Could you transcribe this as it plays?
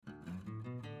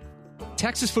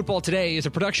Texas Football Today is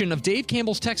a production of Dave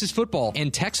Campbell's Texas Football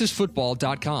and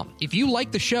TexasFootball.com. If you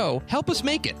like the show, help us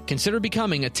make it. Consider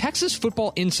becoming a Texas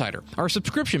Football Insider, our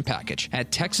subscription package at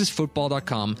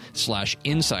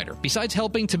TexasFootball.com/insider. Besides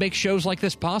helping to make shows like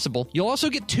this possible, you'll also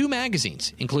get 2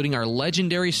 magazines, including our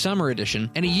legendary summer edition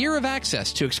and a year of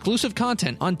access to exclusive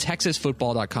content on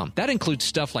TexasFootball.com. That includes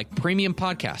stuff like premium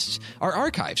podcasts, our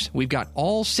archives. We've got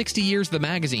all 60 years of the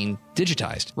magazine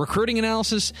digitized, recruiting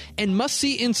analysis, and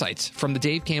must-see insights from the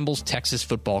Dave Campbell's Texas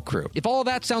Football crew. If all of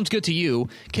that sounds good to you,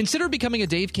 consider becoming a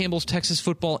Dave Campbell's Texas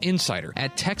Football Insider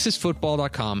at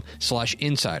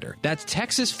TexasFootball.com/insider. That's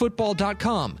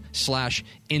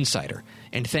TexasFootball.com/insider.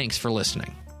 And thanks for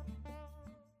listening.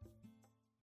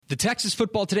 The Texas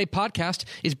Football Today podcast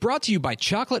is brought to you by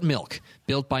Chocolate Milk,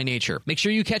 built by nature. Make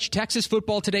sure you catch Texas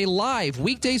Football Today live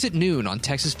weekdays at noon on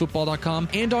TexasFootball.com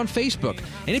and on Facebook.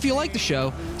 And if you like the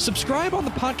show, subscribe on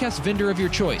the podcast vendor of your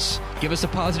choice. Give us a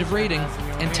positive rating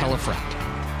and tell a friend.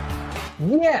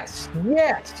 Yes,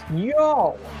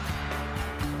 y'all.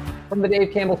 From the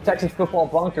Dave Campbell's Texas Football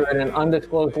Bunker at an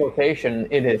undisclosed location,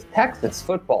 it is Texas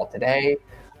Football Today,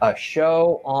 a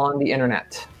show on the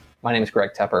internet. My name is Greg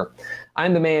Tepper.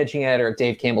 I'm the managing editor of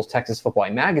Dave Campbell's Texas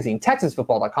Football magazine,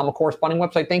 TexasFootball.com, a corresponding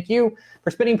website. Thank you for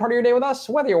spending part of your day with us,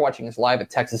 whether you're watching us live at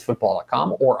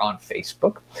TexasFootball.com or on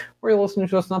Facebook, or you're listening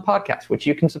to us on the podcast, which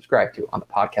you can subscribe to on the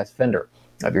podcast vendor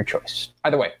of your choice.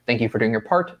 Either way, thank you for doing your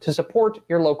part to support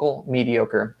your local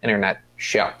mediocre internet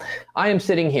show. I am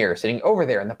sitting over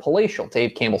there in the palatial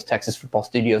Dave Campbell's Texas Football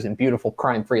studios in beautiful,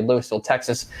 crime-free Lewisville,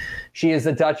 Texas. She is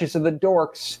the Duchess of the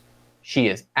Dorks. She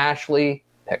is Ashley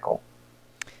Pickle.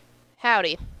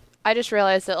 Howdy. I just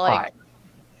realized that, Hi.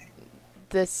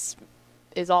 this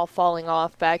is all falling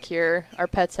off back here. Our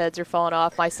pets' heads are falling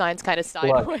off. My sign's kind of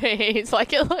sideways.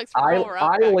 Like, it looks real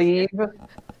rough.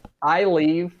 I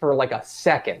leave for like a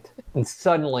second, and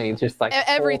suddenly just like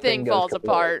everything falls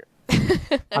apart.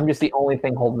 I'm just the only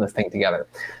thing holding this thing together.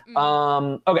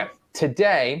 Okay,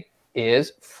 today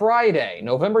is Friday,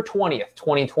 November 20th,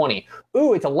 2020.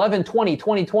 Ooh, it's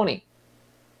 11/20/2020.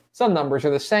 Some numbers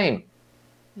are the same.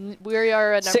 We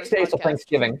are a 6 days till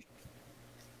Thanksgiving.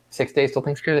 6 days till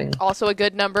Thanksgiving. Also a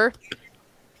good number.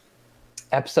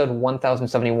 Episode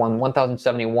 1071.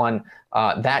 1071.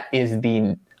 That is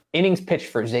the innings pitched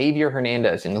for Xavier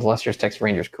Hernandez in the Illustrious Texas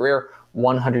Rangers career.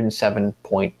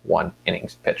 107.1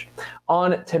 innings pitched.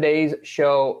 On today's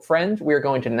show, friends, we are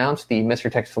going to announce the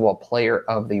Mr. Texas Football Player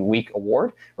of the Week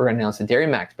award. We're going to announce the Dairy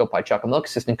Max built by Chocolate Milk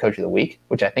Assistant Coach of the Week,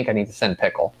 which I think I need to send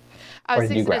Pickle. I was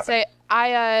going to say,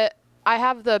 I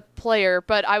have the player,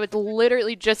 but I was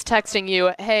literally just texting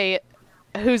you, hey,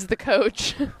 who's the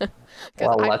coach?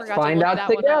 Well, let's find out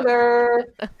together.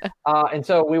 And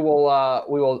so we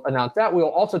will announce that. We will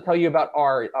also tell you about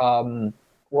our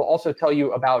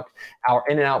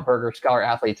In-N-Out Burger Scholar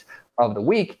Athletes of the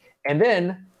Week. And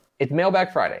then it's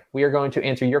Mailbag Friday. We are going to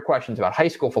answer your questions about high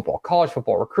school football, college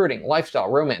football, recruiting, lifestyle,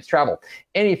 romance, travel,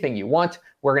 anything you want.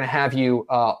 We're going to have you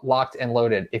locked and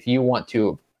loaded if you want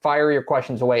to fire your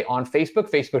questions away on Facebook,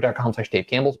 facebook.com/Dave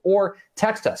Campbell's, or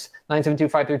text us,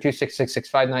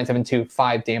 972-532-6665,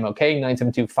 972-5-DAMN-OK,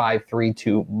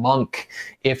 972-532-MONK,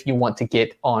 if you want to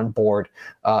get on board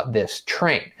this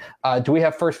train. Do we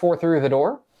have first four through the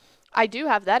door? I do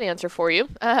have that answer for you.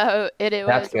 It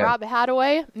was good. Rob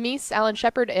Hadaway, Meese, Alan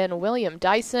Shepard, and William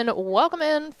Dyson. Welcome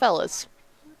in, fellas.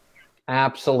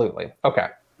 Absolutely. Okay.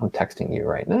 I'm texting you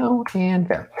right now, and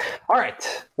there. All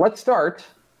right. Let's start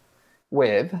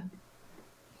with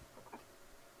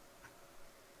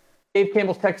Dave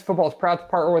Campbell's Texas Football is proud to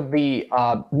partner with the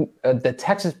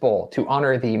Texas Bowl to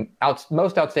honor the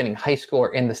most outstanding high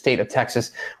schooler in the state of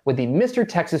Texas with the Mr.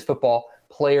 Texas Football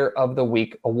Player of the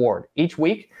Week award. Each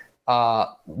week,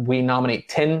 we nominate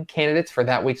 10 candidates for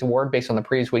that week's award based on the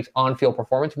previous week's on-field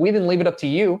performance. We then leave it up to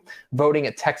you. Voting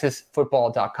at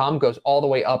TexasFootball.com goes all the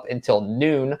way up until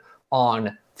noon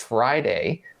on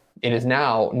Friday. It is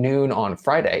now noon on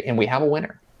Friday, and we have a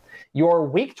winner. Your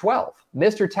Week 12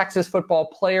 Mr. Texas Football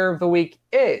Player of the Week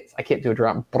is, I can't do a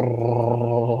drum.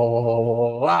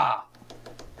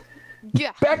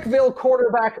 Yeah. Beckville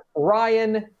quarterback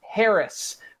Ryan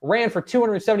Harris ran for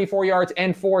 274 yards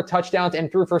and 4 touchdowns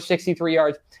and threw for 63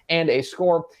 yards and a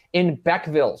score in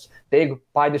Beckville's big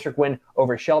by-district win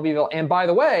over Shelbyville. And by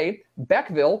the way,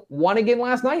 Beckville won again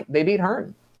last night. They beat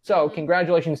Hearn. So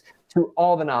congratulations to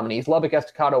all the nominees. Lubbock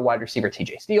Estacado wide receiver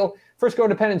TJ Steele, Frisco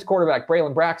Independence quarterback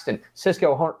Braylon Braxton,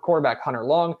 Cisco quarterback Hunter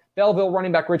Long, Belleville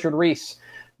running back Richard Reese,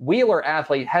 Wheeler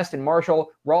athlete Heston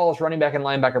Marshall, Rawls running back and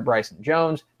linebacker Bryson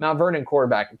Jones, Mount Vernon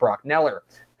quarterback Brock Neller,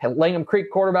 Langham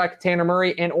Creek quarterback Tanner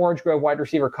Murray, and Orange Grove wide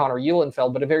receiver Connor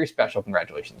Eulenfeld. But a very special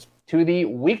congratulations to the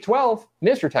Week 12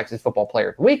 Mr. Texas Football Player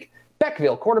of the Week,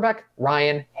 Beckville quarterback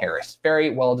Ryan Harris.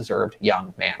 Very well-deserved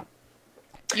young man.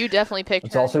 You definitely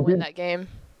picked him to win that game.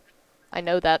 I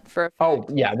know that for a fact. Oh,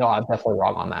 yeah. No, I'm definitely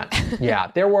wrong on that.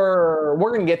 Yeah, we're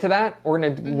going to get to that. We're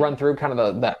going to run through kind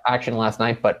of the action last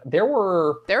night, but there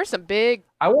were some big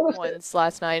ones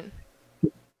last night.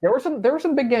 There were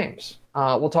some big games.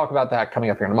 We'll talk about that coming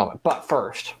up here in a moment. But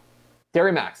first,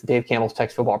 Dairy Max, Dave Campbell's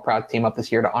Texas football proud to team up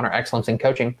this year to honor excellence in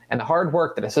coaching and the hard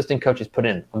work that assistant coaches put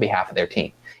in on behalf of their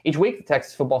team. Each week, the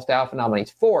Texas football staff nominates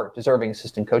 4 deserving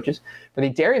assistant coaches for the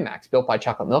Dairy Max Built by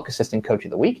Chocolate Milk Assistant Coach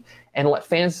of the Week and let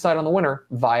fans decide on the winner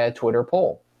via a Twitter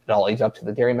poll. It all leads up to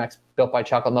the Dairy Max Built by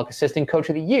Chocolate Milk Assistant Coach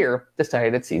of the Year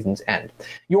decided at season's end.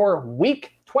 Your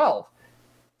Week 12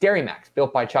 Dairy Max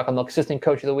Built by Chocolate Milk Assistant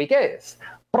Coach of the Week is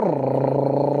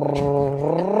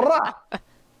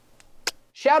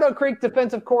Shadow Creek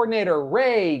defensive coordinator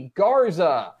Ray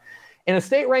Garza. In a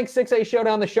state-ranked 6A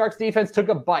showdown, the Sharks defense took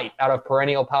a bite out of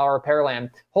perennial power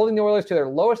Pearland, holding the Oilers to their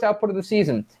lowest output of the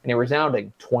season in a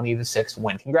resounding 20-6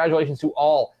 win. Congratulations to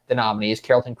all the nominees: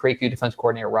 Carrollton Creekview defensive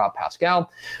coordinator Rob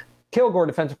Pascal, Kilgore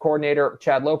defensive coordinator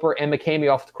Chad Loper, and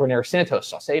McCamey offensive coordinator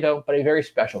Santos Saucedo. But a very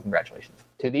special congratulations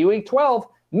to the Week 12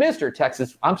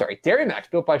 Dairy Max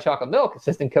Built by Chocolate Milk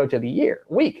Assistant Coach of the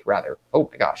Week. Oh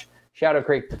my gosh. Shadow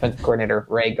Creek defensive coordinator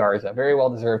Ray Garza. Very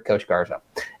well-deserved, Coach Garza.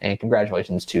 And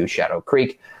congratulations to Shadow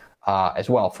Creek as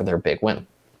well for their big win.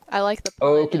 I like the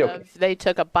point of they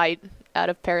took a bite out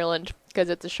of Pearland because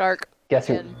it's a shark. Guess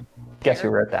who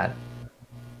wrote that?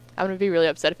 I'm going to be really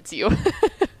upset if it's you.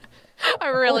 I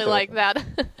really like that.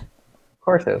 Of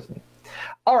course it is.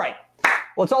 All right.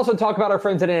 Let's also talk about our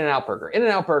friends at In-N-Out Burger.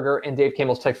 In-N-Out Burger and Dave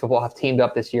Campbell's Texas Football have teamed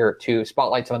up this year to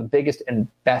spotlight some of the biggest and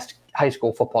best high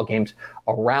school football games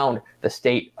around the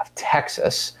state of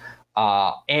Texas.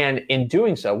 And in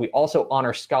doing so, we also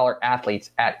honor scholar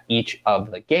athletes at each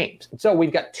of the games. And so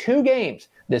we've got 2 games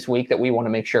this week that we want to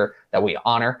make sure that we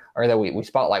honor or that we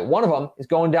spotlight. One of them is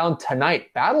going down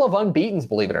tonight. Battle of Unbeatens,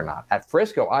 believe it or not, at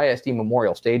Frisco ISD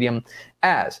Memorial Stadium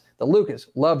as the Lucas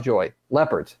Lovejoy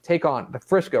Leopards take on the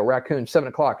Frisco Raccoons 7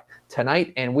 o'clock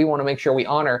tonight. And we want to make sure we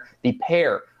honor the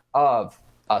pair of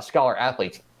scholar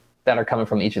athletes that are coming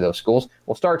from each of those schools.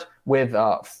 We'll start with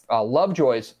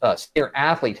Lovejoy's senior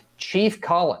athlete, Chief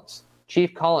Collins.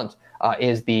 Chief Collins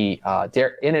is the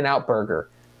In-N-Out Burger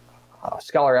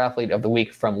Scholar Athlete of the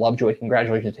Week from Lovejoy.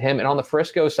 Congratulations to him. And on the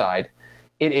Frisco side,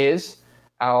 it is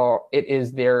their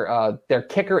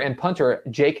kicker and punter,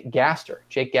 Jake Gaster.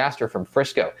 Jake Gaster from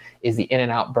Frisco is the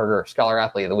In-N-Out Burger Scholar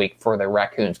Athlete of the Week for the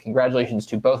Raccoons. Congratulations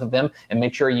to both of them, and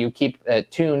make sure you keep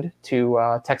tuned to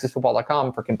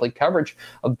TexasFootball.com for complete coverage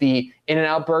of the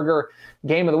In-N-Out Burger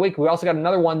Game of the Week. We also got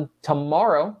another one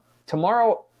tomorrow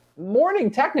morning,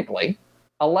 technically,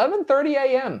 11:30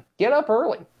 a.m. Get up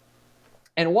early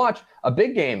and watch a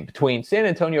big game between San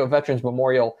Antonio Veterans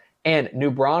Memorial and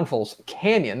New Braunfels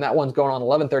Canyon. That one's going on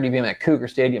 11:30 p.m. at Cougar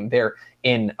Stadium there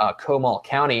in Comal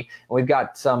County. And we've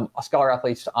got some scholar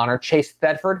athletes to honor. Chase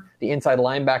Thetford, the inside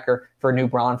linebacker for New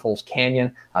Braunfels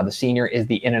Canyon. The senior is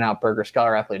the In-N-Out Burger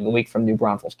Scholar Athlete of the Week from New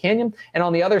Braunfels Canyon. And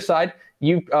on the other side,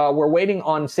 we're waiting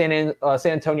on San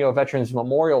Antonio Veterans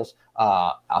Memorial's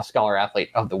Scholar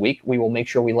Athlete of the Week. We will make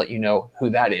sure we let you know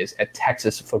who that is at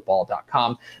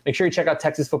TexasFootball.com. Make sure you check out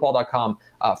TexasFootball.com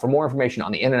for more information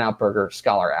on the In-N-Out Burger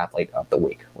Scholar Athlete of the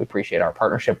Week. We appreciate our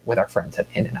partnership with our friends at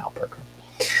In-N-Out Burger.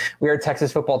 We are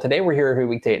Texas Football Today. We're here every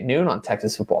weekday at noon on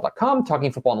TexasFootball.com,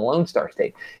 talking football in the Lone Star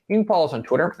State. You can follow us on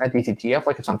Twitter at DCTF,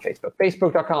 like us on Facebook,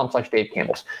 Facebook.com/Dave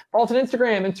Campbell's. Follow us on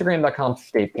Instagram,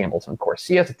 Instagram.com/Dave Campbell's. And of course,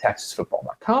 see us at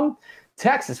TexasFootball.com.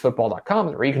 TexasFootball.com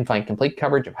is where you can find complete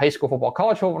coverage of high school football,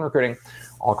 college football, and recruiting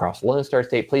all across the Lone Star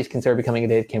State. Please consider becoming a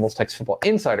Dave Campbell's Texas Football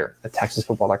Insider at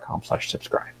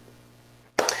TexasFootball.com/subscribe.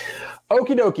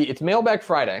 Okie dokie, it's Mailbag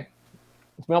Friday.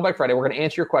 We're going to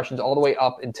answer your questions all the way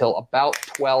up until about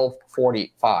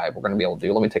 12:45. We're going to be able to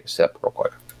do. Let me take a sip real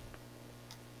quick.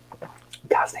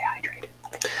 Gotta stay hydrated.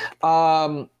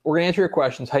 We're going to answer your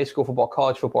questions: high school football,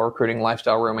 college football, recruiting,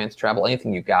 lifestyle, romance, travel,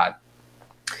 anything you got.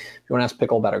 If you want to ask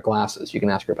Pickle about her glasses, you can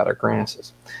ask her about her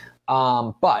grasses.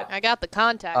 But I got the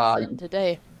contacts in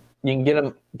today. You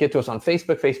can get to us on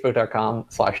Facebook,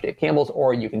 Facebook.com/Dave Campbell's,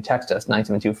 or you can text us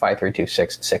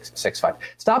 972-532-6665.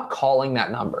 Stop calling that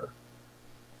number.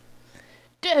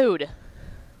 Dude,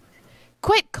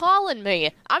 quit calling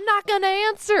me. I'm not going to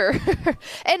answer.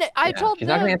 And I told she's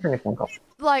them, not going to answer any phone calls.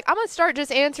 Like, I'm going to start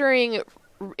just answering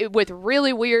with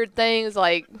really weird things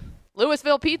like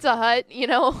Louisville Pizza Hut,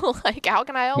 like, how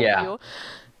can I help you?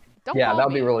 Don't call that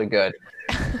would me. be really good.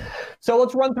 So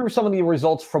let's run through some of the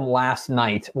results from last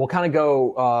night. We'll kind of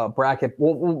go bracket.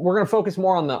 We're going to focus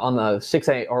more on the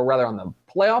 6A, or rather on the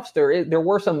playoffs. There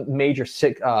were some major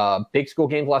big school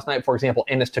games last night. For example,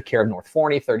 Ennis took care of North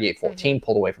Forney, 38-14,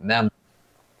 pulled away from them.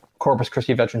 Corpus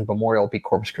Christi Veterans Memorial beat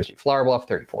Corpus Christi Flower Bluff,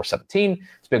 34-17.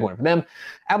 It's a big win for them.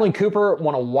 Abilene Cooper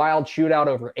won a wild shootout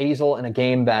over Azle in a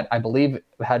game that I believe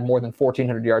had more than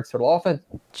 1,400 yards total offense,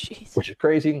 which is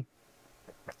crazy.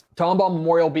 Tomball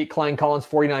Memorial beat Klein Collins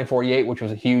 49-48, which was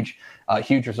a huge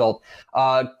result.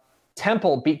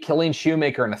 Temple beat Killeen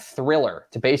Shoemaker in a thriller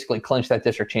to basically clinch that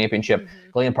district championship.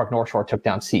 Galena Park North Shore took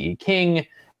down C.E. King.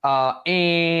 Of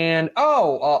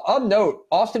note,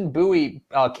 Austin Bowie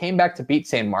came back to beat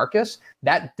San Marcos.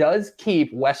 That does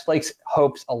keep Westlake's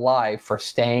hopes alive for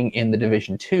staying in the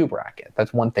Division II bracket.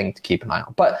 That's one thing to keep an eye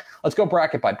on. But let's go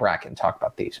bracket by bracket and talk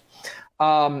about these.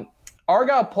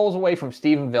 Argyle pulls away from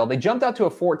Stephenville. They jumped out to a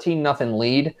 14-0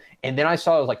 lead, and then I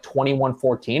saw it was like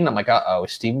 21-14. I'm like,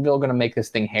 is Stephenville going to make this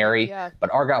thing hairy? Yeah. But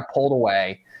Argyle pulled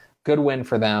away. Good win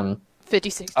for them.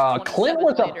 56-27 Clint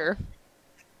was later.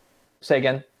 Say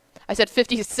again? I said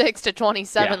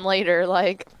 56-27 later.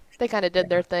 Like, they kind of did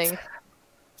their thing.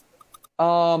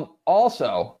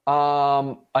 Also,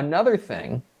 another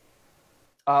thing,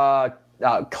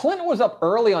 Clinton was up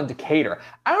early on Decatur.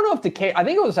 I don't know if Decatur, I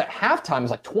think it was at halftime, it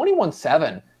was like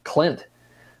 21-7, Clint.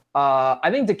 I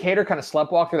think Decatur kind of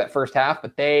sleptwalked through that first half,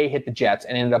 but they hit the Jets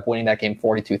and ended up winning that game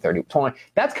 42-30.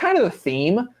 That's kind of the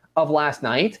theme of last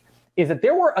night, is that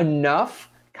there were enough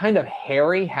kind of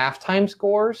hairy halftime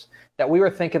scores that we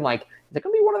were thinking, like, is it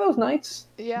going to be one of those nights?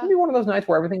 Yeah. It's going to be one of those nights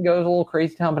where everything goes a little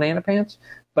crazy town banana pants?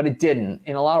 But it didn't.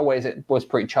 In a lot of ways, it was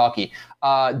pretty chalky.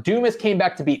 Dumas came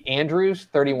back to beat Andrews,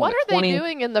 31-20. What are they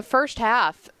doing in the first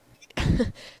half?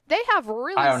 They have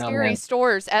really scary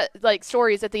stories at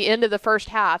the end of the first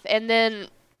half, and then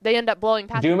they end up blowing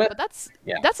past Dumas. But that's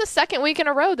the second week in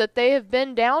a row that they have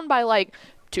been down by like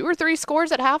 2 or 3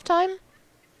 scores at halftime.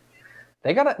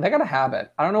 They got a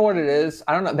habit. I don't know what it is.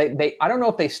 I don't know. I don't know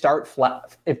if they start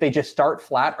flat, if they just start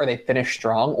flat or they finish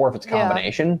strong, or if it's a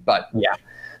combination. Yeah. But yeah.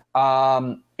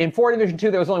 In 4 Division 2,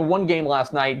 there was only one game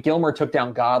last night. Gilmer took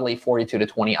down Godley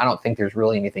 42-20. I don't think there's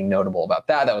really anything notable about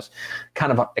that. That was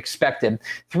kind of expected.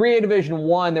 3A Division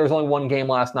 1, there was only one game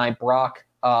last night. Brock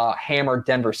hammered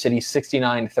Denver City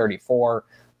 69-34.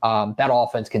 That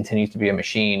offense continues to be a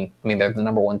machine. I mean, they're the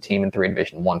number 1 team in 3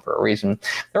 Division 1 for a reason.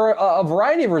 There are a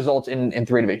variety of results in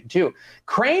 3 Division 2.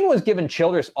 Crane was giving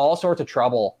Childress all sorts of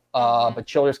trouble, but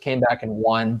Childress came back and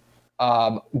won.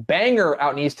 Banger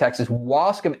out in East Texas.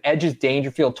 Wascom edges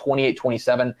Dangerfield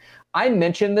 28-27. I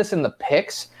mentioned this in the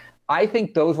picks. I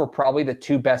think those were probably the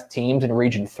 2 best teams in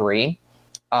Region 3.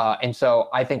 And so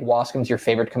I think Wascom's your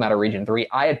favorite to come out of Region 3.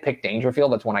 I had picked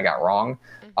Dangerfield. That's one I got wrong.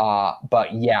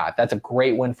 But yeah, that's a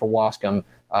great win for Wascom.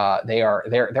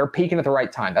 They're peaking at the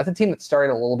right time. That's a team that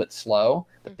started a little bit slow,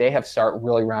 but they have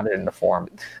really rounded into form.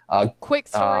 Quick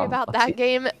story about that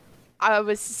game. I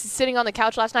was sitting on the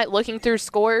couch last night looking through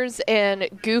scores, and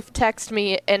Goof texted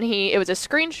me, and it was a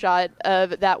screenshot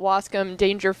of that Wascom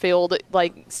Dangerfield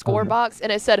score box,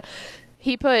 and it said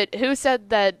who said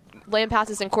that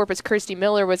Lampasas and Corpus Christi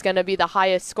Miller was going to be the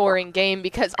highest scoring game,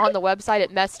 because on the website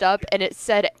it messed up and it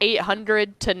said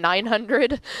 800 to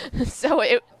 900, so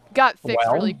it got fixed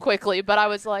really quickly. But I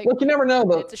was like, look, you never know.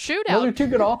 It's a shootout. Those are 2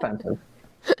 good offenses.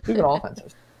 2 good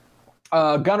offenses.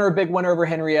 Gunner, big winner over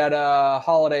Henrietta.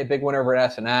 Holiday, big winner over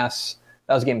SNS.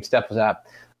 That was a game Steph was at.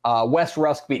 West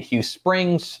Rusk beat Hughes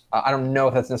Springs. I don't know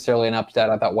if that's necessarily an upset.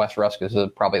 I thought West Rusk was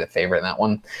probably the favorite in that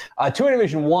one. 2A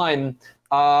Division 1,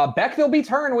 Beckville beats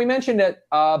Hearn. We mentioned it.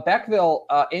 Beckville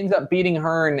ends up beating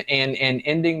Hearn and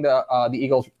ending the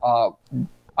Eagles'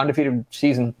 undefeated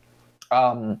season.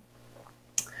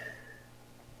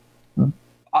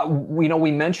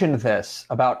 We mentioned this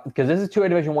because this is 2A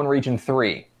Division 1 Region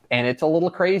 3. And it's a little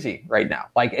crazy right now.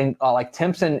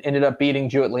 Timpson ended up beating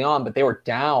Jewett-Leon, but they were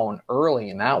down early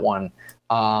in that one.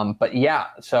 But yeah,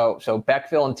 so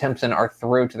Beckville and Timpson are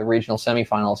through to the regional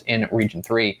semifinals in Region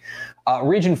 3.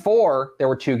 Region 4, there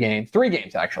were 3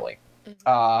 games actually.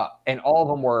 And all of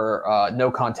them were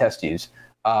no contesties.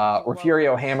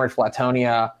 Refugio hammered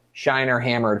Flatonia, Shiner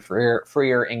hammered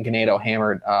Freer, and Ganado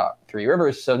hammered Three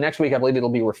Rivers. So next week, I believe it'll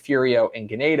be Refugio and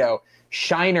Ganado.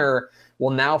 Shiner will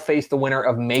now face the winner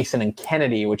of Mason and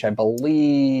Kennedy, which I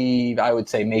would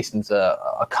say Mason's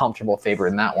a comfortable favorite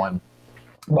in that one.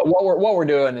 But what we're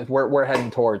doing is we're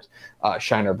heading towards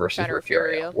Shiner versus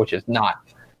Refugio, which is not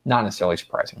necessarily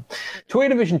surprising. 2A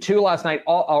Division 2 last night,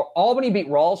 Albany beat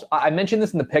Rawls. I mentioned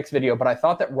this in the picks video, but I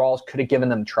thought that Rawls could have given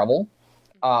them trouble.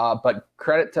 But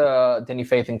credit to Denny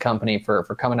Faith and company for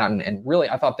coming out and really,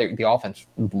 I thought the offense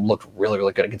looked really,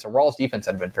 really good against the Rawls defense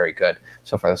that had been very good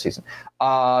so far this season.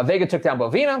 Vega took down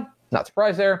Bovina. Not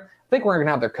surprised there. I think we're going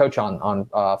to have their coach on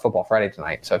Football Friday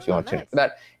tonight. So if you want to tune in for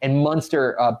that. And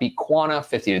Munster beat Quanah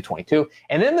 50-22.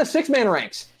 And then the 6-man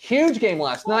ranks. Huge game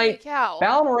last night. Cow.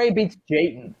 Balmorhea beats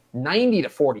Jayton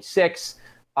 90-46.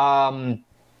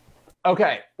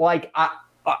 Okay, like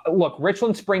look,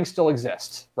 Richland Springs still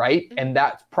exists, right? Mm-hmm. And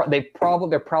that's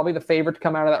they're probably the favorite to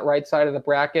come out of that right side of the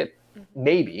bracket,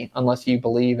 maybe, unless you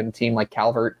believe in a team like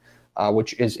Calvert,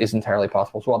 which is entirely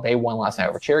possible as well. They won last night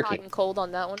over Cherokee. Hot and cold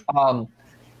on that one.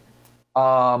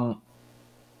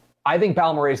 I think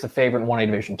Balmorhea is the favorite in 1A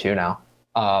Division II now.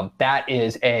 That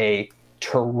is a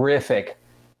terrific,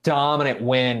 dominant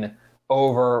win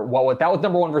over that was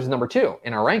number 1 versus number 2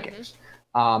 in our rankings.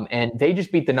 And they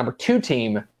just beat the number 2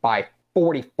 team by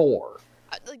 44.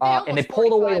 And they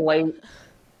pulled away late.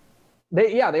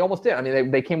 They almost did. I mean,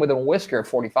 they came within a whisker of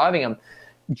 45ing them.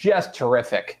 Just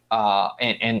terrific.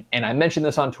 And I mentioned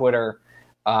this on Twitter.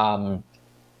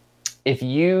 If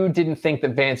you didn't think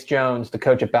that Vance Jones, the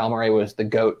coach at Balmorhea, was the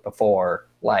GOAT before,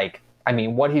 what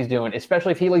he's doing,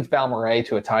 especially if he leads Balmorhea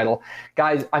to a title,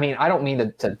 guys, I mean, I don't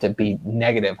mean to be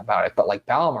negative about it, but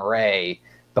Balmorhea,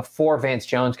 before Vance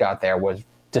Jones got there, was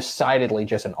decidedly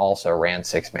just an also-ran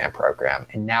 6-man program.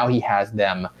 And now he has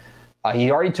them. He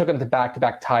already took them to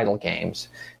back-to-back title games.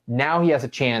 Now he has a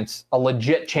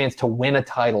legit chance to win a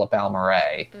title at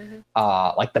Balmorhea.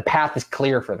 Mm-hmm. The path is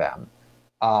clear for them.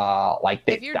 I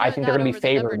think they're going to be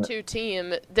favored. The number 2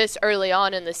 team this early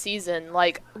on in the season,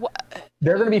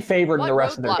 they're going to be favored in the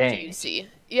rest of their games. Do you see?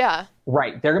 Yeah.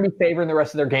 Right. They're going to be favored in the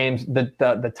rest of their games.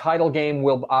 The title game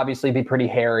will obviously be pretty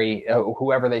hairy,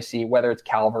 whoever they see, whether it's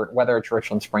Calvert, whether it's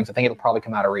Richland Springs. I think it'll probably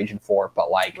come out of Region 4.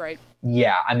 But, right.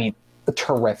 Yeah, I mean, a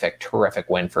terrific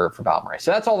win for Balmorhea.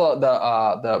 So that's all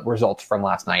the results from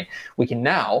last night. We can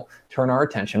now turn our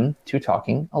attention to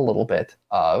talking a little bit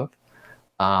of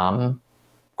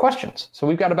questions. So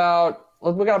we've got about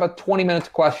 20 minutes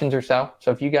of questions or so. So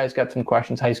if you guys got some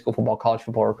questions, high school football, college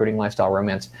football, recruiting, lifestyle,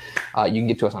 romance, you can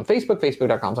get to us on Facebook,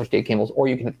 facebook.com/Dave Campbell's, or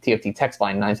you can hit the TFT text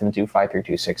line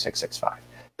 972-532-6665.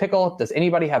 Pickle, does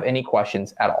anybody have any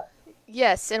questions at all?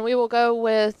 Yes, and we will go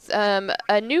with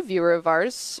a new viewer of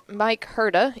ours, Mike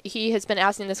Herda. He has been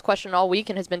asking this question all week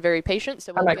and has been very patient,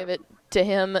 so we'll give it to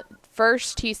him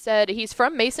first. He said he's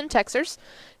from Mason, Texas,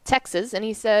 and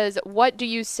he says, what do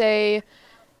you say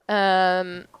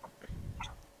about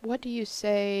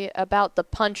the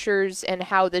Punchers and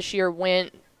how this year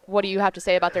went? What do you have to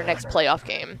say about their next playoff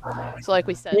game? So like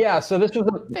we said, so this was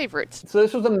favorites. So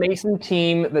this was a Mason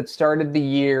team that started the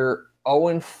year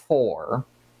 0-4.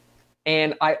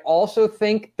 And I also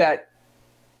think that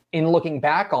in looking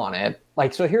back on it,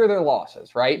 so here are their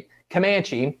losses, right?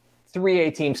 Comanche,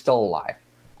 3A team still alive.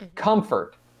 Mm-hmm.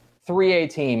 Comfort, 3A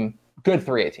team, good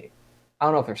 3A team. I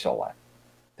don't know if they're still alive.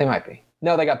 They might be.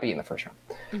 No, they got beat in the first round.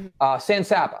 Mm-hmm. San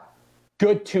Saba,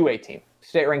 good 2A team,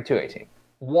 state ranked 2A team.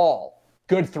 Wall,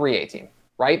 good 3A team,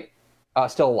 right?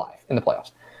 Still alive in the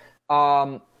playoffs.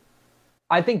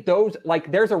 I think those,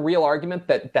 there's a real argument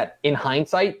that in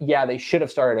hindsight, they should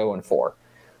have started 0-4.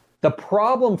 The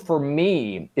problem for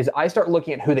me is I start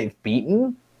looking at who they've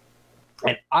beaten,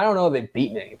 and I don't know if they've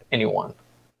beaten anyone.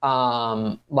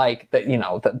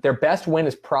 Their best win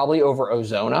is probably over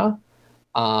Ozona.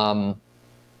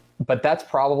 But that's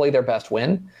probably their best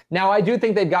win. Now, I do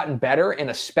think they've gotten better, and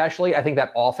especially I think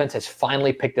that offense has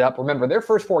finally picked it up. Remember, their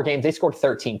first 4 games, they scored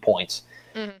 13 points.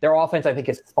 Mm-hmm. Their offense, I think,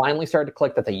 has finally started to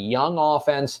click. That's a young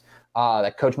offense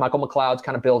that Coach Michael McLeod's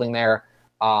kind of building there.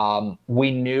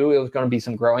 We knew it was going to be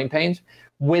some growing pains.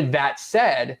 With that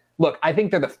said, look, I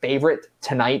think they're the favorite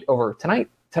tonight over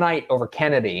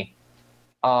Kennedy.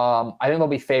 I think they'll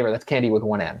be favored. That's Kennedy with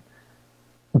 1 N.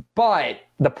 But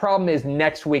the problem is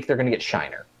next week they're going to get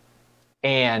Shiner.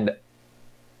 And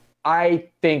I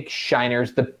think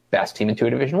Shiner's the best team in 2A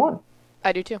Division 1.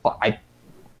 I do too. I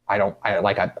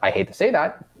hate to say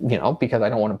that, because I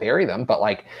don't want to bury them, but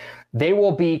they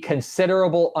will be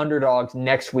considerable underdogs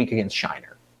next week against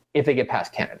Shiner if they get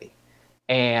past Kennedy.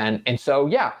 And so,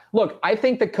 look, I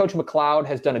think that Coach McLeod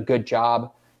has done a good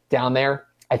job down there.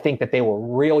 I think that they were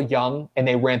real young and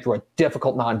they ran through a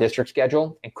difficult non-district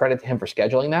schedule, and credit to him for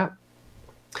scheduling that.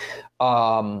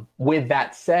 With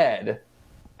that said,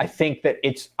 I think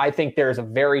there's a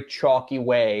very chalky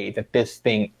way that this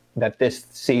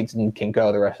season can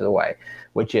go the rest of the way,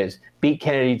 which is beat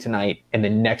Kennedy tonight and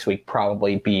then next week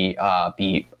probably be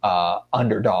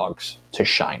underdogs to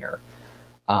Shiner.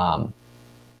 Look,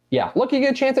 you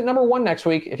get a chance at number 1 next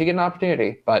week if you get an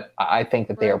opportunity, but I think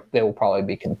that they will probably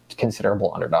be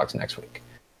considerable underdogs next week.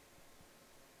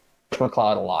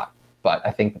 McLeod a lot, but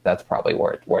I think that's probably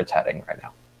where it's heading right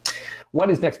now. What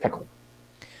is next, Pickle?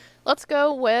 Let's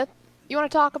go with, you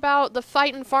want to talk about the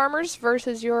Fightin' Farmers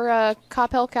versus your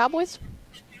Coppell Cowboys?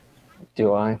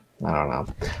 Do I? I don't know.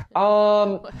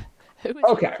 Who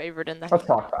is your favorite in that? Let's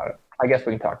talk about it. I guess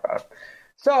we can talk about it.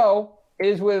 So,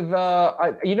 is with,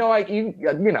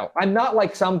 I'm not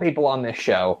like some people on this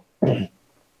show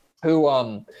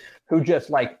who just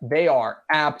like, they are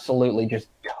absolutely just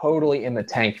totally in the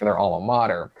tank for their alma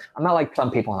mater. I'm not like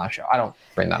some people on that show. I don't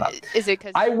bring that up. Is it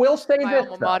because I will say my this,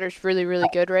 alma mater's really, really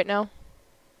good right now?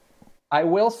 I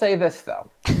will say this, though.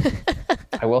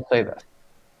 I will say this.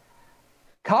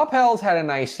 Coppell's had a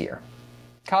nice year.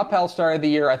 Coppell started the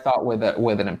year, I thought, with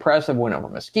an impressive win over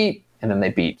Mesquite, and then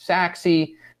they beat Saxe.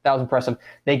 That was impressive.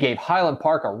 They gave Highland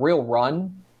Park a real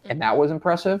run, and that was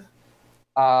impressive.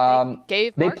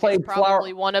 They played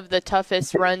probably one of the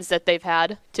toughest runs that they've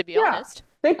had, to be honest.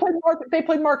 They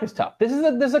played Marcus tough. This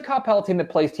is a Coppell team that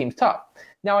plays teams tough.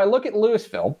 Now I look at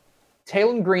Louisville.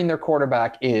 Taylen Green, their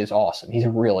quarterback, is awesome. He's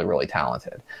really, really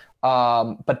talented.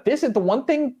 But this is the one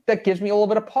thing that gives me a little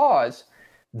bit of pause.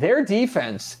 Their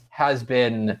defense has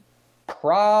been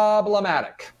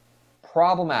problematic.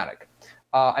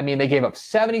 They gave up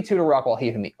 72 to Rockwall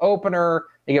Heath in the opener.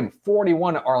 They gave up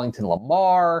 41 to Arlington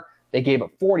Lamar. They gave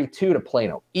up 42 to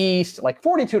Plano East. Like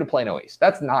 42 to Plano East.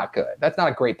 That's not good. That's not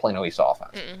a great Plano East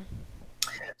offense.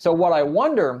 So what I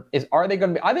wonder is, I think they're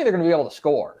going to be able to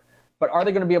score, but are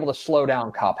they going to be able to slow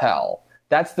down Coppell?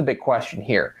 That's the big question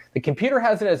here. The computer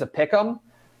has it as a pick'em.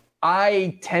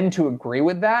 I tend to agree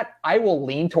with that. I will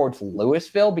lean towards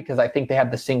Louisville because I think they have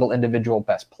the single individual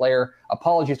best player.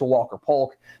 Apologies to Walker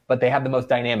Polk, but they have the most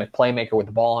dynamic playmaker with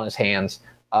the ball in his hands,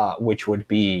 which would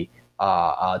be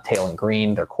Taylen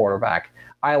Green, their quarterback.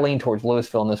 I lean towards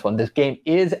Louisville in this one. This game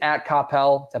is at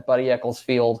Coppell. It's at Buddy Eccles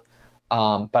Field.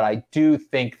 But I do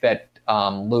think that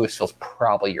Louisville's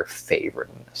probably your favorite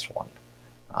in this one.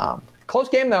 Close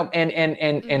game, though, and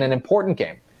an important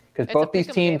game because both these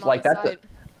teams, like that's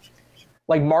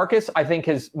like Marcus, I think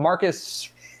Marcus,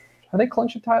 have they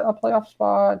clinched a playoff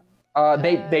spot?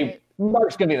 Marcus going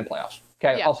to be in the playoffs.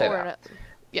 Okay, yeah, I'll say that.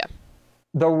 Yeah.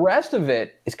 The rest of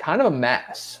it is kind of a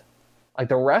mess. Like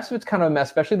the rest of it's kind of a mess,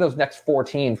 especially those next four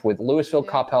teams with Louisville,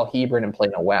 Coppell, Hebron, and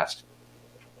Plano West.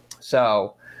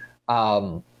 So,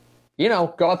 go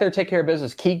out there, take care of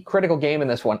business. Key critical game in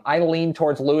this one. I lean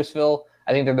towards Louisville.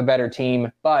 I think they're the better team,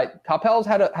 but Coppell's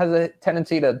has a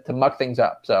tendency to muck things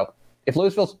up. So if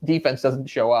Louisville's defense doesn't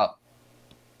show up,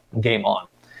 game on.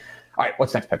 All right,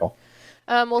 what's next, Pickle?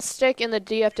 We'll stick in the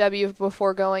DFW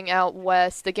before going out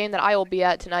west. The game that I will be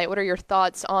at tonight. What are your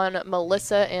thoughts on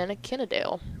Melissa and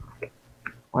Kennedale?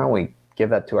 Why don't we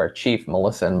give that to our chief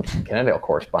Melissa and Kennedale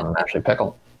correspondent, Ashley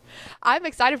Pickle? I'm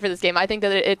excited for this game. I think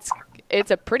that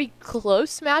it's a pretty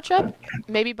close matchup,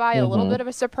 maybe by a little bit of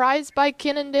a surprise by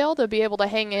Kennedale to be able to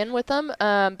hang in with them.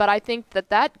 But I think that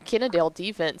Kennedale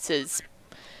defense is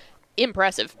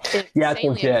impressive.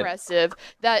 Insanely impressive.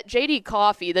 That J.D.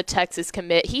 Coffey, the Texas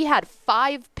commit, he had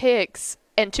 5 picks,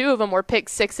 and 2 of them were pick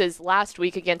sixes last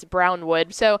week against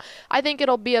Brownwood. So I think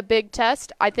it'll be a big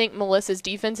test. I think Melissa's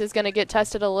defense is going to get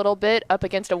tested a little bit up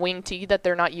against a wing T that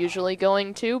they're not usually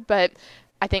going to, but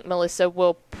I think Melissa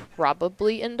will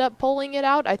probably end up pulling it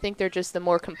out. I think they're just the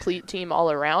more complete team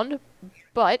all around,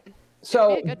 but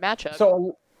it'll be a good matchup.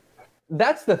 So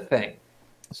that's the thing.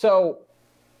 So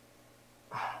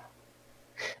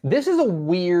this is a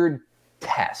weird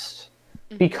test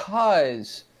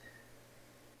because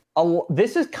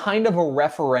this is kind of a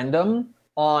referendum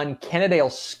on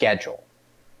Kennedale's schedule.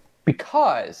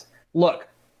 Because, look,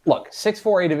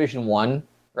 6-4A Division I,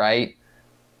 right,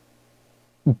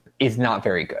 is not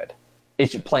very good.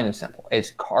 It's just plain and simple.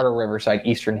 It's Carter, Riverside,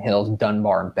 Eastern Hills,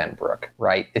 Dunbar, and Benbrook,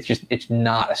 right? It's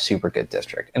not a super good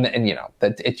district. And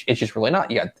it's just really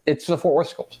not. Yeah, it's the Fort Worth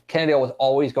schools. Kennedale was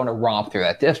always going to romp through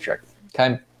that district,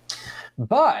 okay?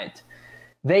 But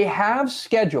they have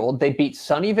scheduled, they beat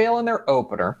Sunnyvale in their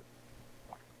opener.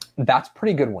 That's a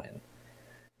pretty good win.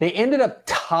 They ended up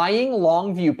tying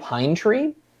Longview Pine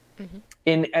Tree.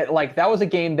 That was a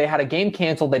game, they had a game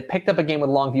canceled. They picked up a game with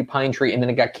Longview Pine Tree, and then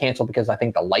it got canceled because I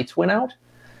think the lights went out.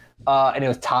 And it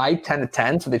was tied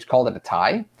 10-10, so they just called it a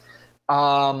tie.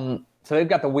 So they've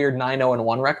got the weird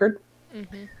 9-0-1 record.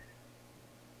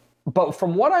 But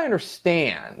from what I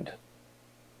understand,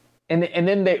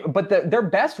 their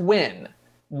best win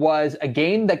was a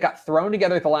game that got thrown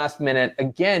together at the last minute,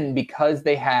 again, because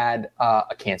they had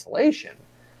a cancellation.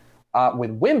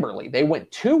 With Wimberley. They went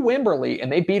to Wimberley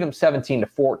and they beat them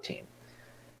 17-14.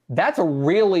 That's a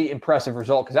really impressive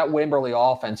result because that Wimberley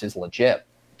offense is legit.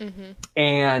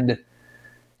 And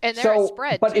they're a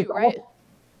spread too, right?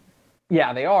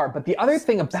 Yeah, they are. But the other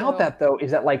thing about that, though,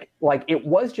 is that like it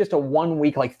was just a 1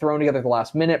 week, like thrown together at the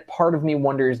last minute. Part of me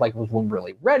wonders, like, was one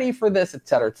really ready for this, et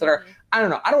cetera, et cetera. Mm-hmm. I don't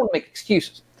know. I don't want to make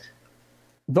excuses.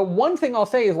 The one thing I'll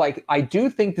say is, like, I do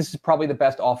think this is probably the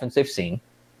best offense they've seen,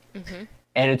 mm-hmm.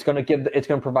 and it's going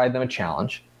to provide them a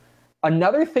challenge.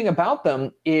 Another thing about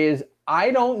them is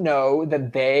I don't know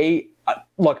that they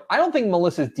look. I don't think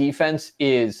Melissa's defense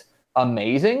is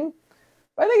amazing.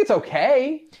 I think it's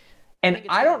okay. And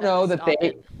I don't know that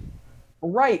they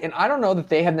and I don't know that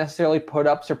they have necessarily put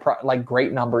up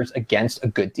great numbers against a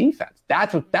good defense.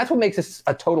 That's what makes this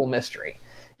a total mystery.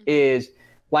 Is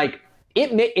like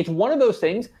it's one of those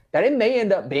things that it may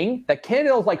end up being that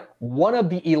Cannondale is like one of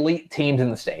the elite teams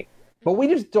in the state, but we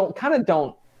just don't.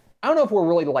 I don't know if we're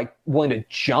really like willing to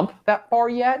jump that far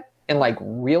yet and like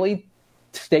really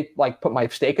put my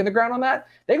stake in the ground on that.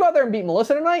 They go out there and beat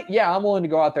Melissa tonight. Yeah, I'm willing to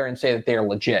go out there and say that they are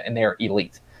legit and they are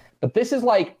elite. But this is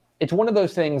like, it's one of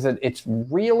those things that it's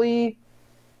really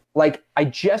like, I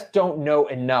just don't know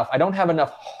enough. I don't have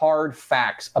enough hard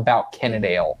facts about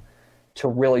Cannondale to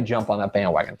really jump on that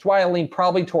bandwagon. That's why I lean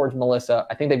probably towards Melissa.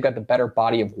 I think they've got the better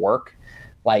body of work.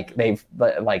 Like they've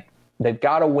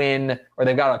got a win, or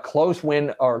they've got a close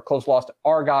win or a close loss to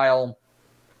Argyle.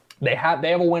 They have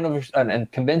a win over a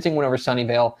convincing win over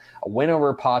Sunnyvale, a win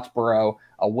over Pottsboro,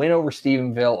 a win over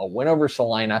Stephenville, a win over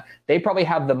Salina. They probably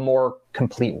have the more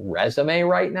complete resume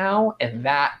right now, and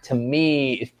that to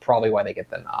me is probably why they get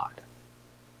the nod.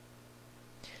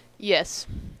 Yes,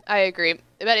 I agree.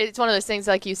 But it's one of those things,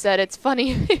 like you said, it's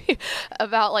funny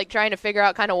about like trying to figure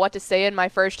out kind of what to say in my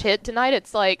first hit tonight.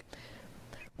 It's like,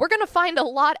 we're going to find a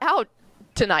lot out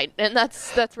tonight, and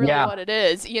that's really what it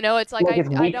is. You know, it's like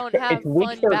I don't have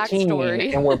fun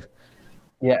backstory. And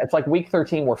it's like week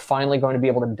 13. We're finally going to be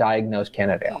able to diagnose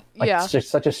Cannondale. It's just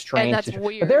such a strange situation.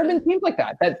 Weird. But there have been teams like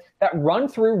that run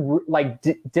through like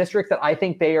districts that I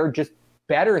think they are just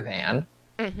better than,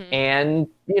 and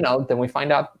then we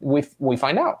find out. We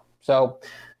find out. So,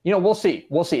 we'll see.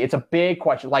 We'll see. It's a big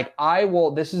question. Like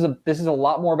This is a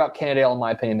lot more about Cannondale, in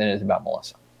my opinion, than it is about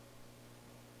Melissa.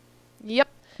 Yep.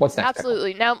 What's next?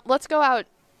 Absolutely. Now let's go out.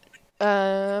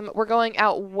 We're going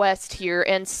out west here,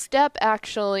 and Step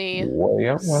actually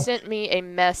sent me a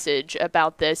message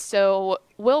about this. So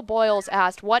Will Boyles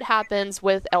asked, what happens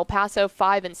with El Paso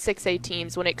 5 and 6A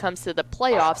teams when it comes to the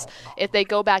playoffs? If they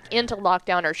go back into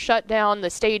lockdown or shut down the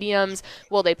stadiums,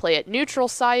 will they play at neutral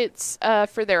sites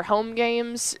for their home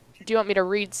games? Do you want me to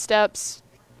read Step's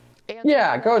answer?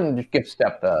 Yeah, go ahead and give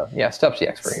Step Step's the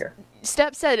expert here.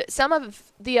 Step said some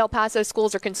of the El Paso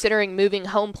schools are considering moving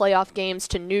home playoff games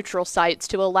to neutral sites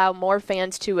to allow more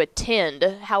fans to attend.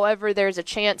 However, there's a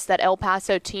chance that El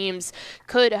Paso teams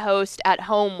could host at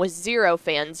home with 0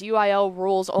 fans. UIL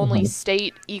rules only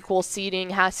state equal seating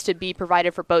has to be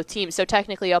provided for both teams. So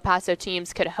technically, El Paso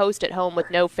teams could host at home with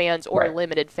no fans or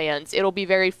limited fans. It'll be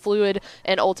very fluid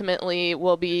and ultimately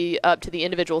will be up to the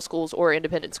individual schools or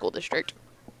independent school district.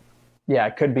 Yeah,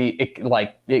 it could be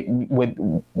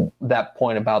with that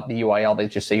point about the UIL. They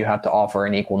just say you have to offer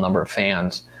an equal number of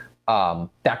fans.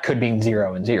 That could be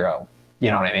 0 and 0.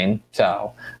 You know what I mean?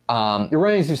 So you're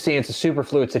really to see it's a super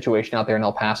fluid situation out there in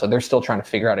El Paso. They're still trying to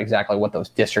figure out exactly what those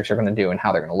districts are going to do and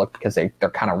how they're going to look, because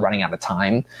they're kind of running out of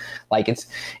time. Like it's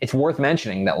worth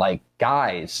mentioning that, like,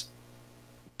 guys,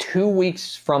 2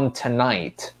 weeks from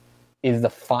tonight is the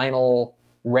final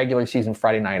regular season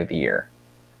Friday night of the year.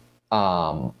 We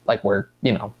kind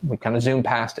of zoom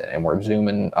past it, and we're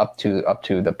zooming up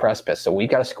to the precipice. So we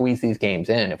got to squeeze these games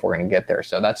in if we're going to get there.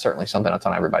 So that's certainly something that's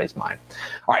on everybody's mind.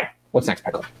 All right, what's next,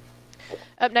 Michael?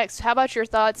 Up next, how about your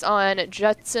thoughts on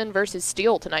Judson versus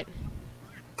Steele tonight?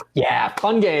 Yeah,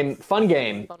 fun game.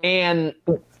 And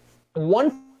one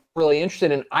I'm really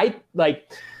interested in,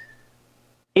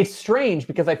 it's strange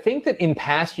because I think that in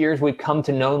past years we've come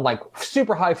to know like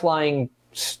super high flying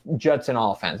Judson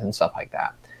offense and stuff like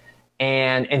that.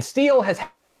 And Steele has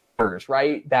haters,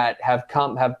 right, that have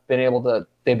been able to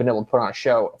put on a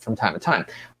show from time to time.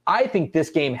 I think this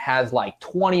game has like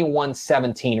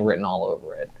 21-17 written all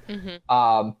over it.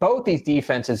 Both these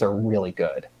defenses are really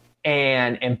good,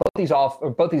 and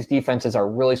both these defenses are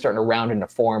really starting to round into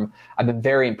form. I've been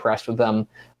very impressed with them.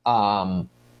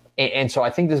 And so I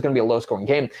think this is going to be a low-scoring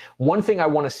game. One thing I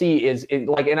want to see is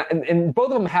and both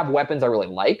of them have weapons I really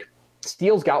like.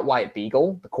 Steele's got Wyatt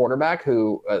Beagle, the quarterback,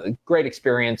 who great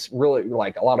experience, really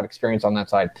like a lot of experience on that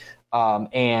side.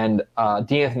 And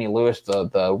D'Anthony Lewis,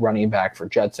 the running back for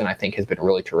Judson, I think has been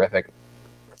really terrific.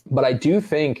 But I do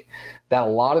think that a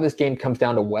lot of this game comes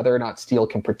down to whether or not Steele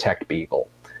can protect Beagle,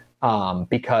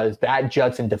 because that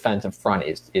Judson defensive front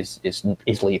is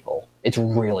lethal. It's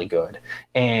really good.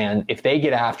 And if they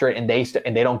get after it and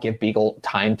they don't give Beagle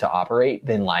time to operate,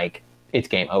 then like it's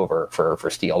game over for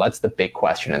Steele. That's the big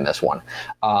question in this one.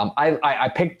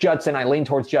 I picked Judson. I lean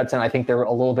towards Judson. I think they're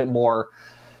a little bit more.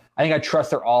 I think I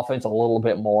trust their offense a little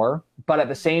bit more. But at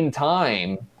the same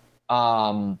time,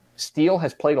 Steele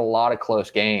has played a lot of close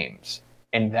games.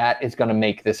 And that is going to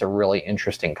make this a really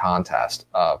interesting contest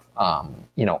of,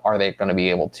 are they going to be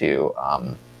able to,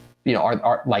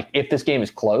 are like, if this game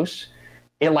is close,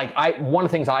 one of the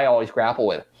things I always grapple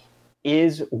with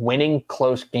is winning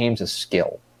close games a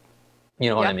skill. You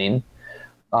know what I mean?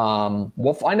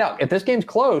 We'll find out. If this game's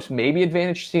close, maybe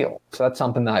advantage Steele. So that's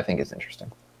something that I think is interesting.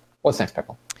 What's next,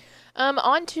 Pickle?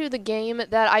 On to the game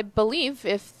that I believe,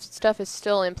 if stuff is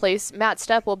still in place, Matt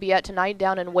Stepp will be at tonight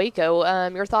down in Waco.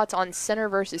 Your thoughts on Center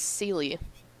versus Sealy?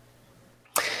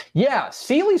 Yeah,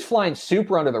 Sealy's flying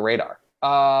super under the radar.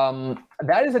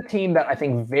 That is a team that I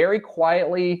think very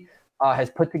quietly has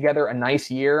put together a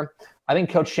nice year. I think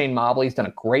Coach Shane Mobley's done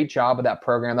a great job of that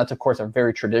program. That's, of course, a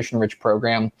very tradition-rich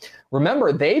program.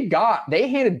 Remember, they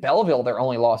handed Belleville their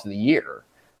only loss of the year.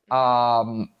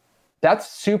 That's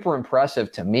super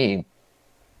impressive to me.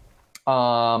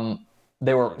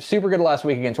 They were super good last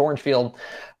week against Orangefield.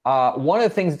 One of the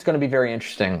things that's going to be very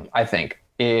interesting, I think,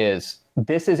 is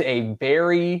this is a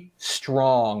very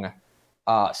strong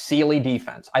Sealy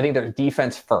defense. I think there's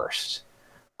defense first.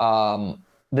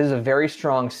 This is a very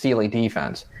strong Sealy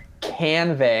defense.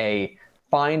 Can they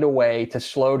find a way to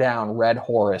slow down Red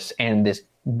Horse and this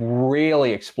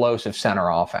really explosive center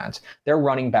offense? Their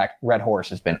running back, Red Horse,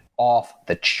 has been off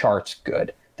the charts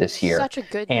good this year. Such a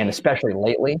good and game. Especially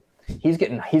lately. He's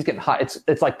getting hot.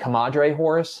 It's like Camadre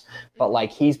Horse, but like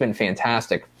he's been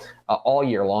fantastic all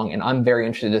year long. And I'm very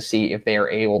interested to see if they are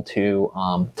able to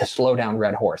slow down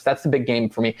Red Horse. That's the big game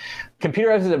for me.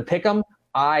 Computer has to pick them.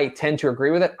 I tend to agree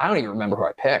with it. I don't even remember who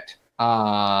I picked.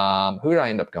 Who did I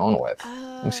end up going with?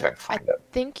 Let me see if I can find it.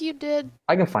 I think you did.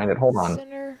 I can find it. Hold on.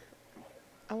 Center,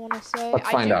 I want to say. Let's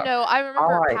find out. Know. I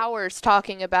remember Powers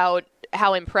talking about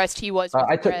how impressed he was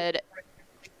with Red.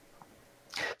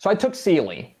 So I took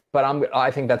Sealy, but I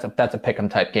think that's a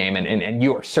pick'em type game, and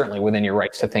you are certainly within your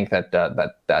rights to think that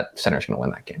Center's going to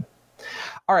win that game.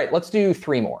 All right, let's do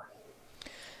three more.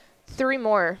 Three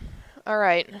more. All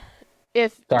right.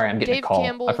 Sorry, I'm getting a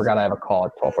call. I forgot I have a call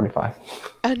at 12:45.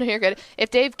 Oh, no, you're good. If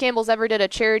Dave Campbell's ever did a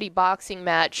charity boxing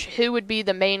match, who would be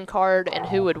the main card and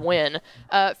who would win?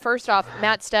 First off,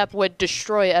 Matt Stepp would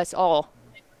destroy us all.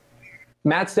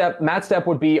 Matt Stepp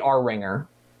would be our ringer,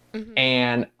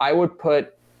 and I would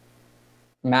put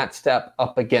Matt Stepp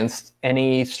up against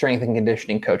any strength and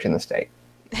conditioning coach in the state.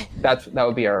 That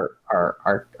would be our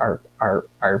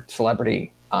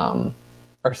celebrity.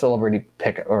 Our celebrity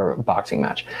pick or boxing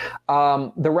match.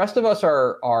 The rest of us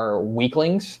are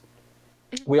weaklings.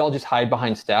 We all just hide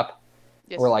behind Stepp.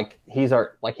 Yes. We're like he's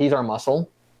our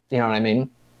muscle. You know what I mean?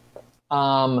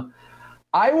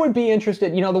 I would be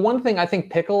interested. The one thing I think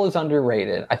Pickle is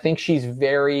underrated. I think she's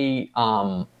very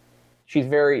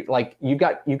like you've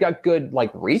got good like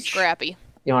reach. Scrappy.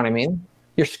 You know what I mean?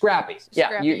 You're scrappy.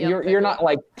 Yeah, you're not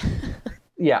like.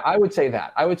 Yeah, I would say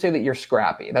that. I would say that you're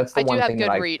scrappy. That's the one thing that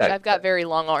I... I do have good reach. I've got very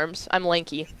long arms. I'm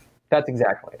lanky. That's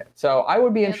exactly it. So I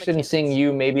would be interested in seeing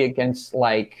you maybe against,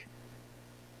 like...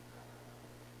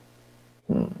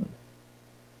 I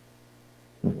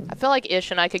feel like Ish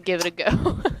and I could give it a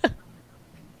go.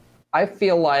 I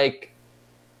feel like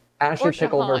Ashley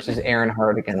Pickle versus Aaron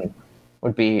Hardigan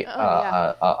would be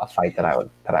a fight that I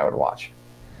would watch.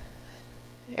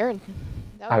 Aaron,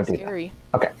 that was scary.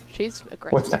 That. Okay. She's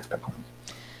aggressive. What's next, Pickle?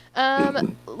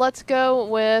 Let's go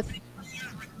with.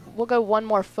 We'll go one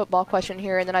more football question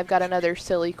here, and then I've got another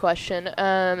silly question.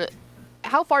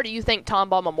 How far do you think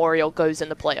Tomball Memorial goes in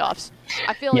the playoffs?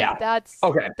 I feel like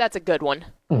that's a good one.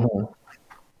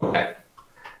 Mm-hmm. Okay.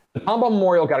 The Tomball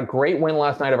Memorial got a great win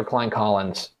last night over Klein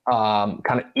Collins. Kind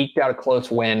of eked out a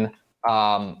close win.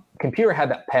 Computer had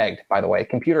that pegged, by the way.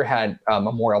 Computer had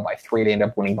Memorial by 3. They ended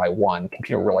up winning by 1.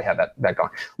 Computer really had that going.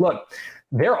 Look,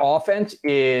 their offense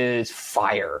is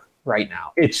fire right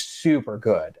now. It's super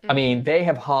good. I mean,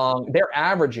 they're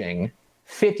averaging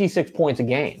 56 points a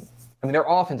game. I mean, their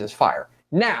offense is fire.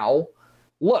 Now,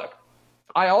 look,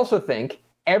 I also think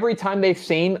every time they've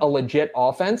seen a legit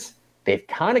offense, they've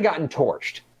kind of gotten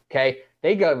torched, okay?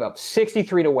 They gave up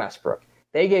 63 to Westbrook.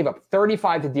 They gave up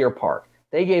 35 to Deer Park.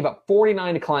 They gave up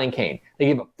 49 to Klein Cain. They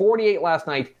gave up 48 last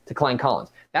night to Klein Collins.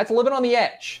 That's living on the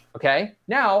edge, okay?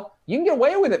 Now, you can get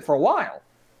away with it for a while,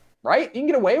 right? You can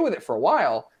get away with it for a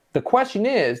while. The question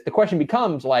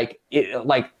becomes,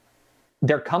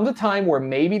 there comes a time where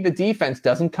maybe the defense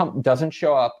doesn't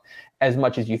show up as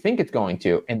much as you think it's going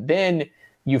to, and then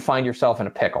you find yourself in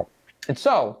a pickle. And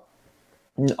so,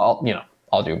 I'll do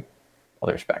all due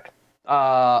respect.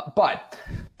 But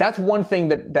that's one thing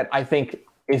that I think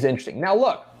is interesting. Now,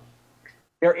 look,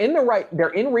 they're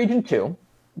in Region 2,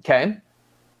 okay?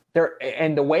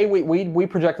 And the way we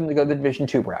project them to go to the Division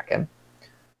 2 bracket,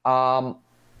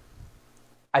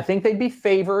 I think they'd be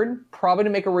favored probably to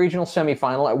make a regional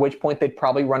semifinal, at which point they'd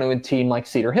probably run into a team like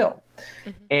Cedar Hill.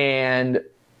 Mm-hmm. And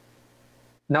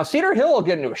now Cedar Hill will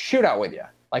get into a shootout with you.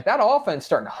 Like, that offense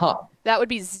starting to hum. That would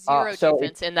be zero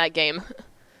defense in that game.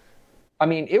 I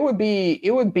mean, it would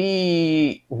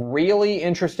be really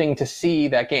interesting to see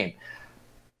that game.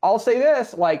 I'll say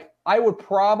this, like, I would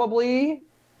probably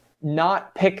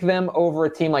not pick them over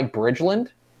a team like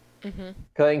Bridgeland, because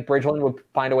I think Bridgeland would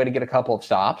find a way to get a couple of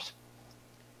stops.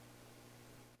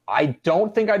 I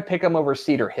don't think I'd pick them over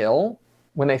Cedar Hill.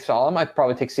 When they saw them, I'd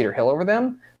probably take Cedar Hill over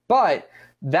them. But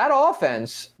that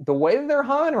offense, the way that they're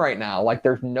humming right now, like,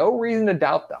 there's no reason to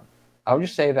doubt them. I would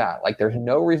just say that. Like, there's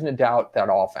no reason to doubt that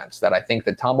offense, that I think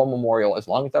that Tomball Memorial, as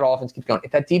long as that offense keeps going,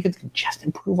 if that defense can just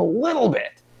improve a little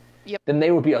bit, then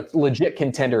they would be a legit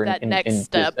contender in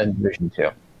Division 2.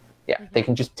 Yeah, they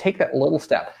can just take that little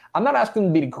step. I'm not asking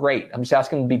them to be great. I'm just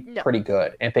asking them to be pretty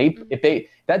good. And if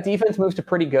that defense moves to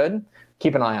pretty good,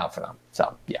 keep an eye out for them.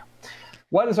 So, yeah.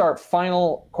 What is our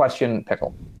final question,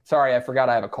 Pickle? Sorry, I forgot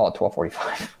I have a call at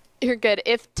 12:45. You're good.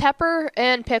 If Tepper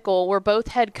and Pickle were both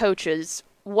head coaches,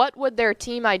 what would their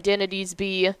team identities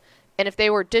be? And if they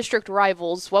were district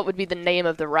rivals, what would be the name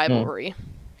of the rivalry?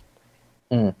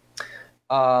 That's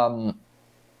a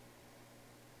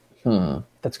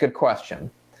good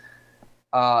question.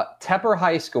 Tepper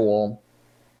High School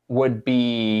would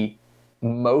be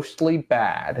mostly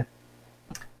bad,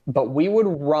 but we would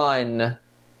run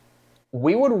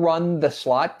the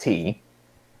slot T.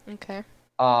 Okay.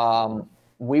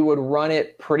 We would run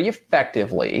it pretty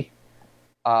effectively.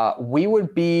 We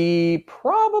would be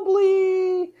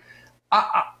probably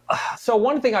so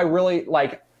one thing I really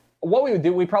like, what we would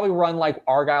do, we probably run like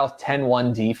Argyle's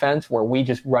 10-1 defense, where we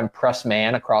just run press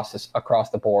man across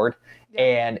the board. Yeah.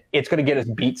 And it's going to get us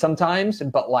beat sometimes,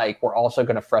 but like, we're also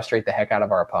going to frustrate the heck out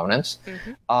of our opponents.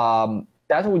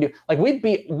 That's what we do. Like,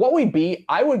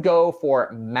 I would go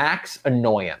for max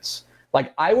annoyance.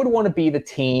 Like, I would want to be the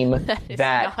team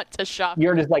that not to shock.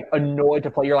 You're just like annoyed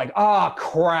to play. You're like, oh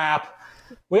crap,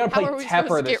 we got to play Tepper this week. How are we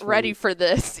supposed to get ready for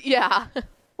this? Yeah.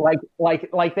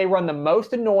 Like they run the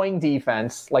most annoying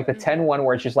defense, like the 10-1,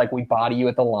 where it's just like we body you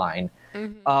at the line.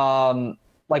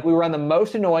 Like, we run the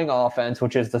most annoying offense,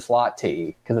 which is the slot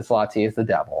T, because the slot T is the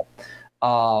devil.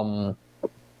 Yeah,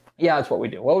 that's what we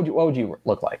do. What would you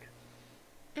look like?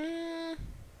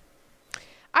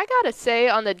 I gotta say,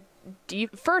 on the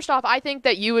first off, I think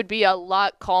that you would be a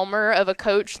lot calmer of a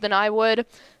coach than I would.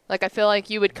 Like, I feel like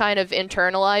you would kind of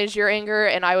internalize your anger,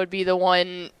 and I would be the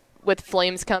one with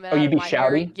flames coming out you'd of be my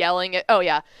shouty? hair, yelling at. Oh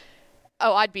yeah.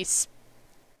 Oh, I'd be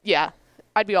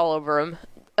all over him.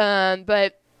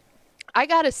 But I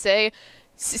gotta say,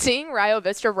 seeing Rio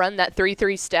Vista run that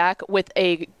 3-3 stack with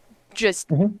a just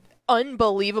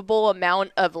unbelievable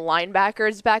amount of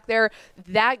linebackers back there,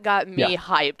 that got me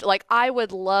hyped. Like, I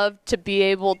would love to be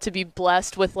able to be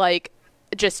blessed with like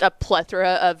just a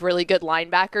plethora of really good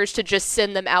linebackers to just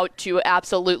send them out to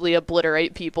absolutely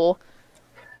obliterate people.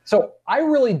 So I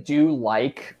really do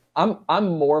like. I'm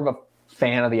more of a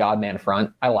fan of the odd man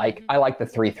front. I like the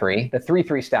 3-3. The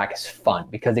 3-3 stack is fun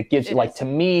because it gives you, like, to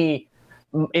me,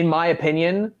 in my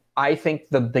opinion, I think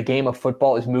the game of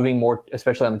football is moving more,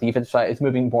 especially on the defensive side, it's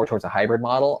moving more towards a hybrid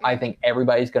model. I think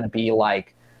everybody's going to be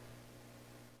like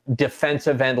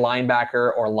defensive end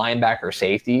linebacker or linebacker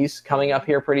safeties coming up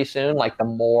here pretty soon. Like, the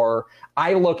more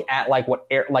I look at like what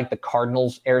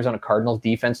the Arizona Cardinals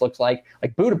defense looks like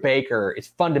Budda Baker is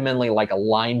fundamentally like a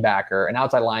linebacker, an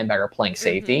outside linebacker playing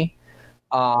safety.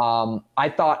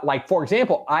 I thought, like, for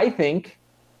example, I think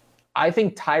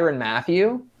Tyrann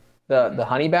Mathieu, the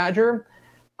Honey Badger,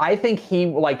 I think he,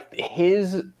 like,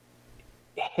 his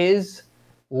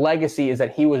legacy is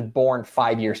that he was born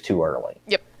 5 years too early.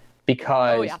 Yep.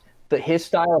 Because his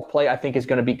style of play, I think, is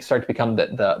going to start to become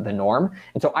the norm.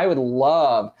 And so I would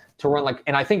love to run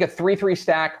and I think a 3-3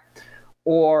 stack,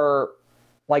 or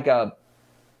like a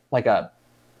I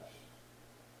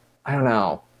don't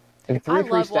know. Like a 3-3 I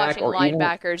love stack, watching or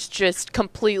linebackers just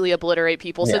completely obliterate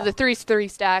people. Yeah. So the 3-3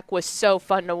 stack was so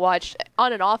fun to watch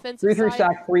on an offensive 3-3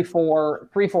 stack,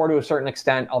 3-4 to a certain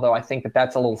extent, although I think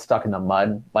that's a little stuck in the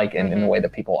mud, like in the way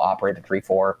that people operate the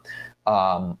 3-4.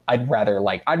 What I'd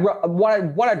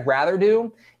rather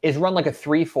do is run like a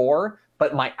 3-4,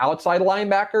 but my outside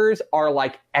linebackers are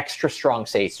like extra strong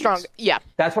safeties. Strong, yeah.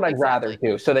 That's what I'd rather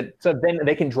do, so then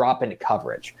they can drop into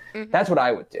coverage. That's what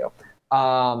I would do.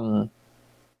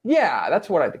 Yeah, that's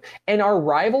what I do. And our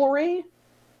rivalry,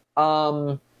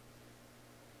 it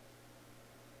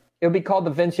would be called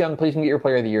the Vince Young Please Get Your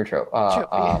Player of the Year trophy.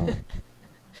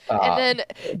 And then,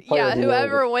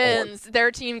 whoever wins, their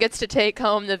team gets to take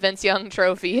home the Vince Young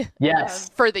trophy. Yes,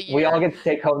 for the year. We all get to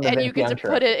take home the Vince Young trophy. And you get to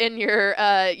put it in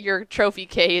your trophy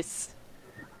case.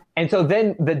 And so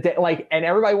then and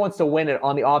everybody wants to win it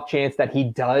on the off chance that he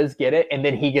does get it, and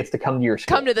then he gets to come to your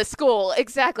school. Come to the school,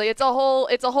 exactly. It's a whole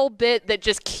bit that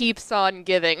just keeps on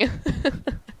giving.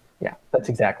 Yeah, that's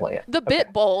exactly it. The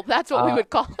Bit Bowl, that's what we would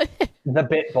call it. The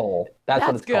Bit Bowl. That's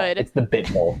what it's good. Called. It's the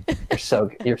Bit Bowl.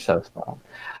 You're so spot on.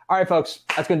 All right, folks,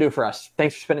 that's going to do it for us.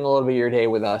 Thanks for spending a little bit of your day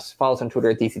with us. Follow us on Twitter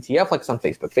at DCTF, like us on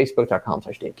Facebook,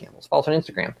 facebook.com/Dave Campbell. Follow us on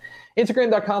Instagram,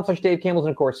 instagram.com/Dave Campbell,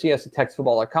 and of course, see us at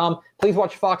textfootball.com. Please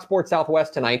watch Fox Sports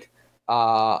Southwest tonight.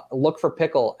 Look for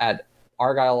Pickle at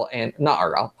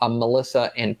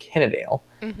Melissa and Kennedale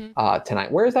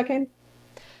tonight. Where is that game?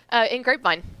 In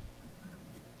Grapevine.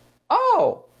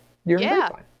 Oh, you're in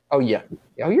Grapevine. Oh, yeah.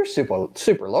 Oh, you're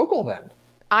super local then.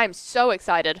 I'm so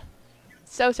excited.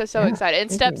 So excited. And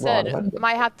Steph said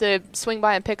might have to swing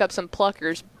by and pick up some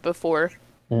pluckers before.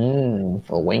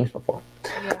 Little wings before.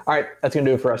 Yes. All right, that's going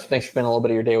to do it for us. Thanks for spending a little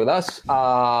bit of your day with us.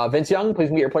 Vince Young, please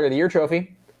get your Player of the Year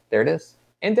trophy. There it is.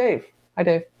 And Dave. Hi,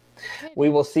 Dave. Hey. We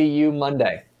will see you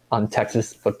Monday on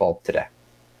Texas Football Today.